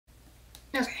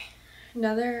Okay,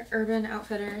 another Urban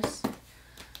Outfitters.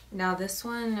 Now this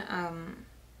one,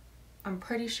 I'm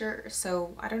pretty sure,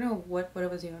 so I don't know what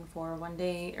it was even for. One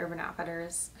day Urban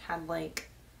Outfitters had like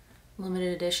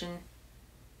limited edition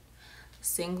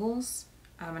singles,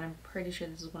 and I'm pretty sure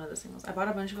this is one of the singles. I bought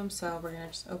a bunch of them, so we're gonna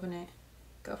just open it,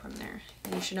 go from there.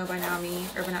 And you should know by now me,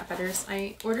 Urban Outfitters,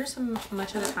 I order some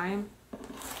much of the time,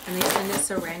 and they send it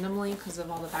so randomly because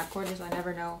of all the back orders. I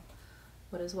never know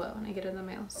what is what when I get it in the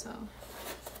mail, so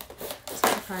it's a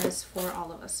surprise for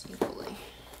all of us equally.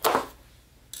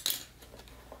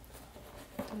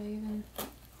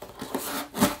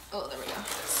 Oh, there we go.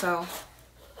 So,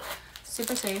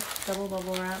 super safe, double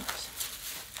bubble wrapped.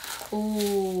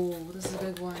 Ooh, this is a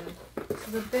big one. This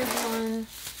is a big one.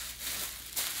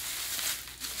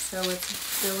 So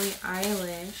it's Billie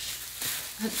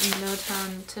Eilish, No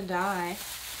Time to Die.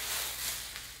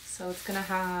 So it's gonna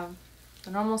have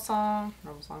the normal song,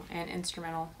 and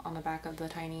instrumental on the back of the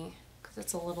tiny, because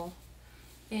it's a little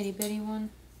itty bitty one.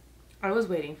 I was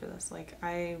waiting for this. Like,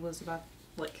 I was about,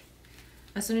 like,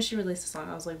 as soon as she released the song,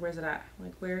 I was like, where's it at?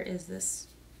 Like, where is this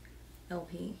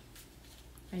LP?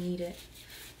 I need it.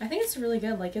 I think it's really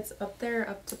good. Like, it's up there,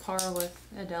 up to par with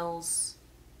Adele's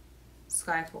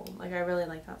Skyfall. Like, I really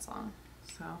like that song.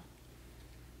 So,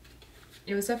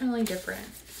 it was definitely different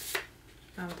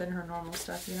than her normal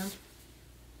stuff, you know?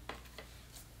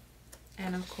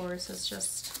 And of course, it's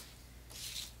just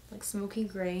like smoky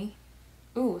gray.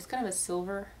 Ooh, it's kind of a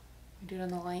silver. I do it in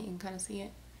the light, you can kind of see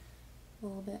it. A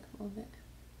little bit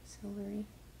silvery.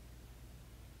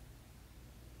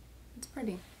 It's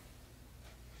pretty.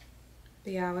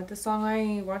 But yeah, with the song,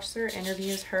 I watched their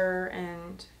interviews, her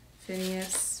and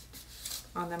Phineas,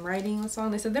 on them writing the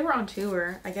song. They said they were on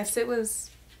tour. I guess it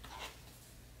was,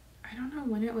 I don't know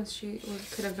when it was,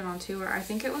 could have been on tour. I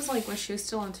think it was like when she was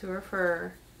still on tour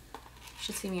for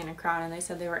Should See Me in a Crowd, and they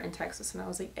said they were in Texas, and I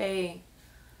was like, hey,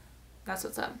 that's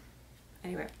what's up.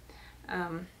 Anyway,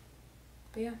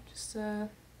 but yeah, just a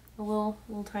little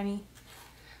tiny,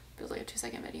 feels like a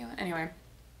 2-second video. Anyway,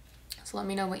 so let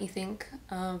me know what you think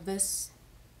of this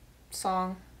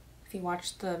song. If you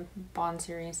watched the Bond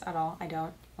series at all, I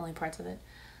don't, only parts of it.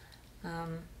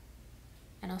 And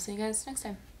I'll see you guys next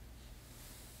time.